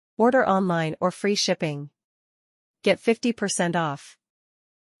Order online or free shipping. Get 50% off.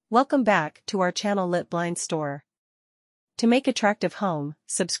 Welcome back to our channel Lit Blind Store. To make attractive home,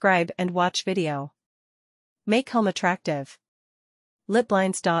 subscribe and watch video. Make home attractive.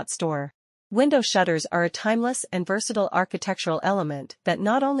 Litblinds.store. Window shutters are a timeless and versatile architectural element that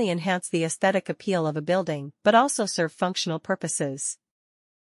not only enhance the aesthetic appeal of a building but also serve functional purposes.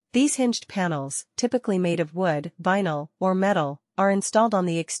 These hinged panels, typically made of wood, vinyl, or metal, are installed on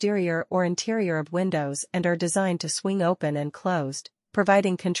the exterior or interior of windows and are designed to swing open and closed,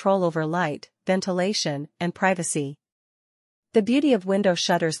 providing control over light, ventilation, and privacy. The beauty of window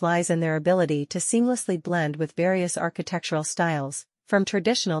shutters lies in their ability to seamlessly blend with various architectural styles, from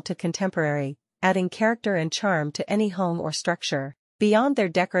traditional to contemporary, adding character and charm to any home or structure. Beyond their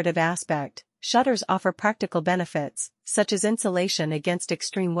decorative aspect, shutters offer practical benefits, such as insulation against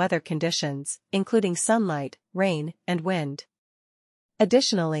extreme weather conditions, including sunlight, rain, and wind.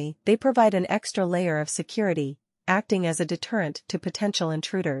 Additionally, they provide an extra layer of security, acting as a deterrent to potential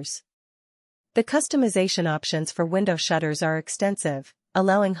intruders. The customization options for window shutters are extensive,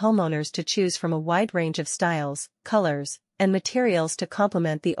 allowing homeowners to choose from a wide range of styles, colors, and materials to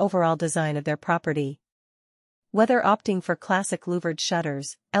complement the overall design of their property. Whether opting for classic louvered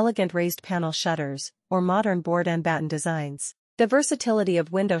shutters, elegant raised panel shutters, or modern board and batten designs, the versatility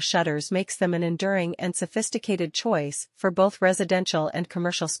of window shutters makes them an enduring and sophisticated choice for both residential and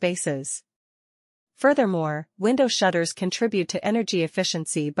commercial spaces. Furthermore, window shutters contribute to energy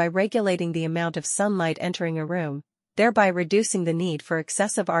efficiency by regulating the amount of sunlight entering a room, thereby reducing the need for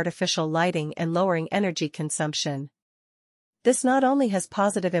excessive artificial lighting and lowering energy consumption. This not only has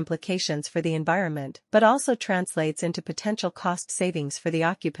positive implications for the environment but also translates into potential cost savings for the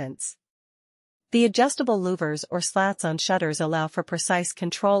occupants. The adjustable louvers or slats on shutters allow for precise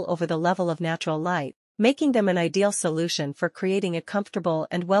control over the level of natural light, making them an ideal solution for creating a comfortable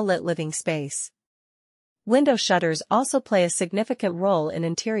and well-lit living space. Window shutters also play a significant role in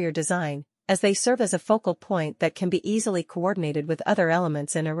interior design, as they serve as a focal point that can be easily coordinated with other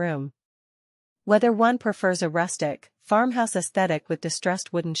elements in a room. Whether one prefers a rustic, farmhouse aesthetic with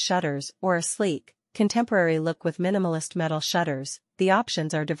distressed wooden shutters or a sleek, contemporary look with minimalist metal shutters, the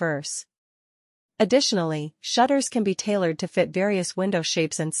options are diverse. Additionally, shutters can be tailored to fit various window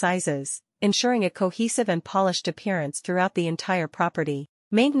shapes and sizes, ensuring a cohesive and polished appearance throughout the entire property.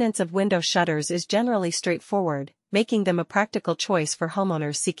 Maintenance of window shutters is generally straightforward, making them a practical choice for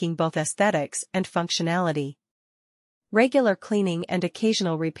homeowners seeking both aesthetics and functionality. Regular cleaning and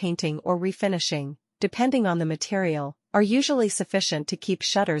occasional repainting or refinishing, depending on the material, are usually sufficient to keep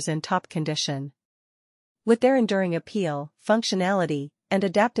shutters in top condition. With their enduring appeal, functionality, and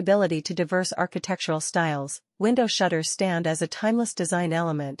adaptability to diverse architectural styles, window shutters stand as a timeless design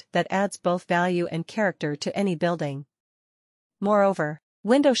element that adds both value and character to any building. Moreover,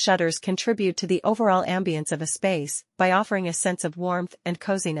 window shutters contribute to the overall ambience of a space by offering a sense of warmth and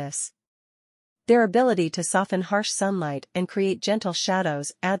coziness. Their ability to soften harsh sunlight and create gentle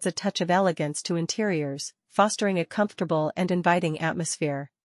shadows adds a touch of elegance to interiors, fostering a comfortable and inviting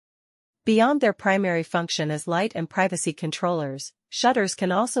atmosphere. Beyond their primary function as light and privacy controllers, shutters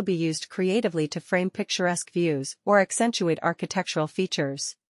can also be used creatively to frame picturesque views or accentuate architectural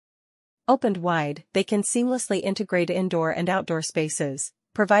features. Opened wide, they can seamlessly integrate indoor and outdoor spaces,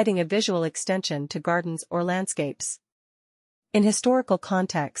 providing a visual extension to gardens or landscapes. In historical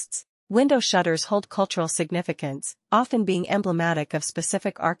contexts, window shutters hold cultural significance, often being emblematic of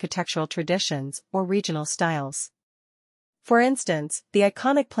specific architectural traditions or regional styles. For instance, the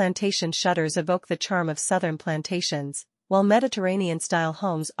iconic plantation shutters evoke the charm of southern plantations, while Mediterranean-style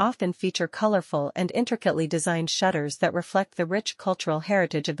homes often feature colorful and intricately designed shutters that reflect the rich cultural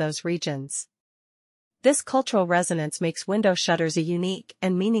heritage of those regions. This cultural resonance makes window shutters a unique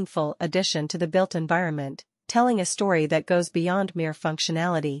and meaningful addition to the built environment, telling a story that goes beyond mere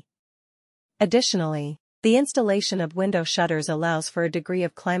functionality. Additionally, the installation of window shutters allows for a degree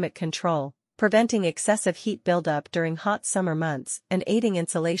of climate control, preventing excessive heat buildup during hot summer months and aiding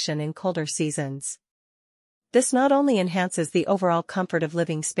insulation in colder seasons. This not only enhances the overall comfort of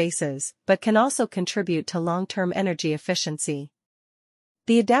living spaces, but can also contribute to long-term energy efficiency.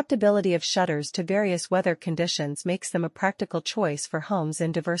 The adaptability of shutters to various weather conditions makes them a practical choice for homes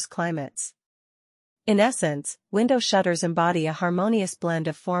in diverse climates. In essence, window shutters embody a harmonious blend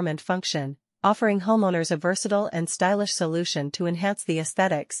of form and function, offering homeowners a versatile and stylish solution to enhance the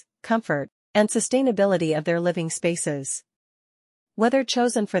aesthetics, comfort, and sustainability of their living spaces. Whether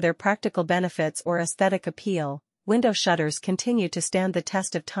chosen for their practical benefits or aesthetic appeal, window shutters continue to stand the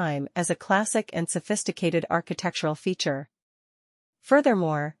test of time as a classic and sophisticated architectural feature.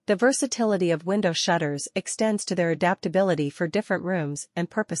 Furthermore, the versatility of window shutters extends to their adaptability for different rooms and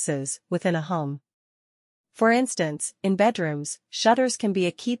purposes within a home. For instance, in bedrooms, shutters can be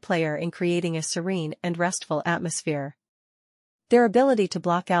a key player in creating a serene and restful atmosphere. Their ability to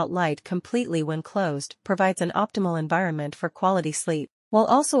block out light completely when closed provides an optimal environment for quality sleep, while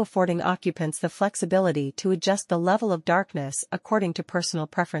also affording occupants the flexibility to adjust the level of darkness according to personal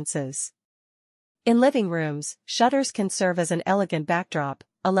preferences. In living rooms, shutters can serve as an elegant backdrop,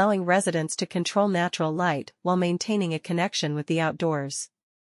 allowing residents to control natural light while maintaining a connection with the outdoors.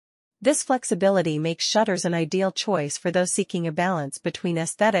 This flexibility makes shutters an ideal choice for those seeking a balance between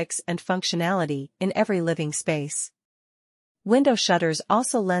aesthetics and functionality in every living space. Window shutters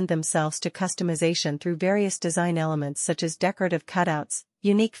also lend themselves to customization through various design elements such as decorative cutouts,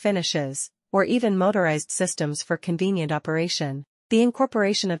 unique finishes, or even motorized systems for convenient operation. The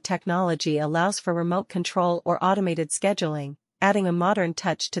incorporation of technology allows for remote control or automated scheduling, adding a modern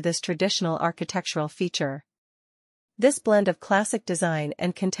touch to this traditional architectural feature. This blend of classic design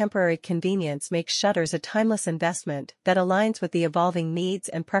and contemporary convenience makes shutters a timeless investment that aligns with the evolving needs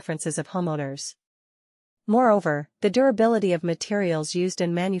and preferences of homeowners. Moreover, the durability of materials used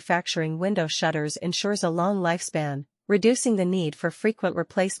in manufacturing window shutters ensures a long lifespan, reducing the need for frequent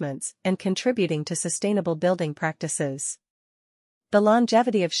replacements and contributing to sustainable building practices. The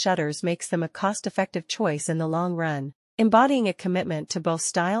longevity of shutters makes them a cost-effective choice in the long run, embodying a commitment to both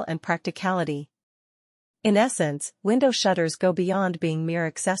style and practicality. In essence, window shutters go beyond being mere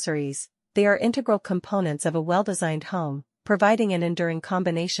accessories; they are integral components of a well-designed home, providing an enduring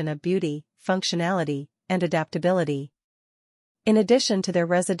combination of beauty, functionality, and adaptability. In addition to their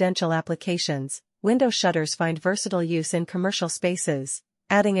residential applications, window shutters find versatile use in commercial spaces,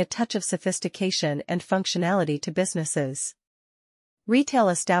 adding a touch of sophistication and functionality to businesses. Retail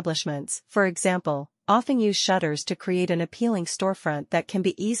establishments, for example, often use shutters to create an appealing storefront that can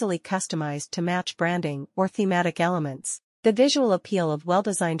be easily customized to match branding or thematic elements. The visual appeal of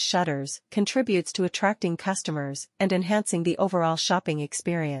well-designed shutters contributes to attracting customers and enhancing the overall shopping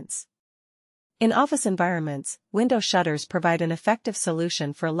experience. In office environments, window shutters provide an effective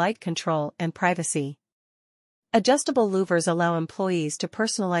solution for light control and privacy. Adjustable louvers allow employees to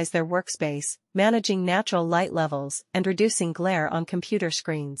personalize their workspace, managing natural light levels and reducing glare on computer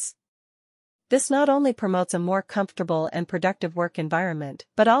screens. This not only promotes a more comfortable and productive work environment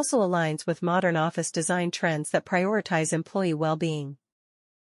but also aligns with modern office design trends that prioritize employee well-being.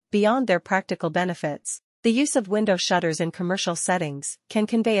 Beyond their practical benefits, the use of window shutters in commercial settings can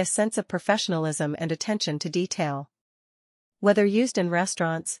convey a sense of professionalism and attention to detail. Whether used in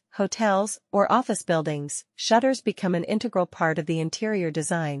restaurants, hotels, or office buildings, shutters become an integral part of the interior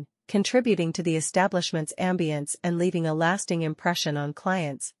design, contributing to the establishment's ambience and leaving a lasting impression on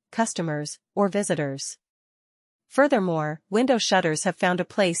clients, customers, or visitors. Furthermore, window shutters have found a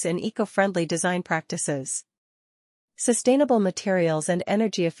place in eco-friendly design practices. Sustainable materials and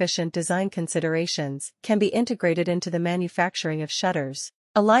energy-efficient design considerations can be integrated into the manufacturing of shutters,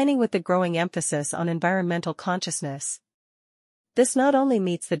 aligning with the growing emphasis on environmental consciousness. This not only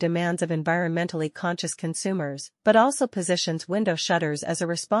meets the demands of environmentally conscious consumers but also positions window shutters as a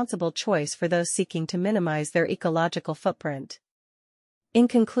responsible choice for those seeking to minimize their ecological footprint. In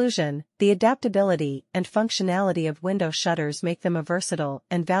conclusion, the adaptability and functionality of window shutters make them a versatile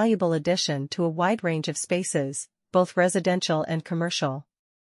and valuable addition to a wide range of spaces, both residential and commercial.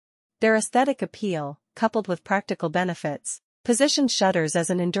 Their aesthetic appeal, coupled with practical benefits, positions shutters as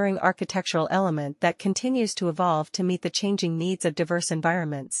an enduring architectural element that continues to evolve to meet the changing needs of diverse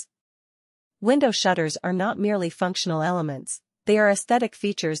environments. Window shutters are not merely functional elements; they are aesthetic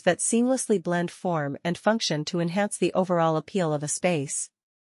features that seamlessly blend form and function to enhance the overall appeal of a space.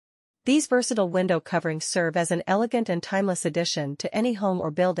 These versatile window coverings serve as an elegant and timeless addition to any home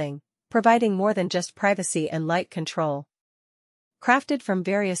or building, providing more than just privacy and light control. Crafted from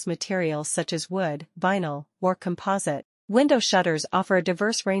various materials such as wood, vinyl, or composite, window shutters offer a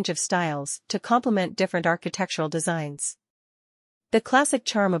diverse range of styles to complement different architectural designs. The classic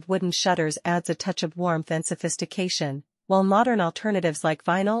charm of wooden shutters adds a touch of warmth and sophistication, while modern alternatives like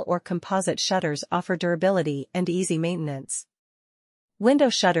vinyl or composite shutters offer durability and easy maintenance. Window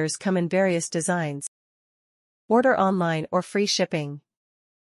shutters come in various designs. Order online or free shipping.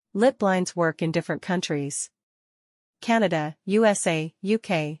 Lit blinds work in different countries: Canada, USA,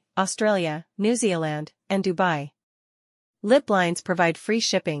 UK, Australia, New Zealand, and Dubai. Lit blinds provide free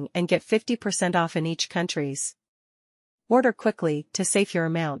shipping and get 50% off in each countries. Order quickly to save your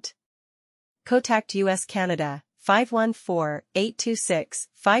amount. Contact US Canada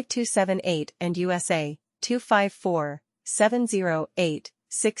 514-826-5278 and USA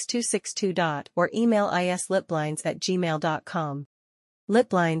 254-708-6262. Or email islitblinds@gmail.com. Lit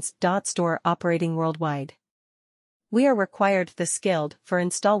blinds. Store operating worldwide. We are required the skilled for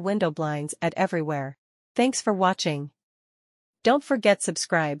install window blinds at everywhere. Thanks for watching. Don't forget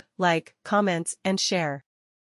subscribe, like, comments, and share.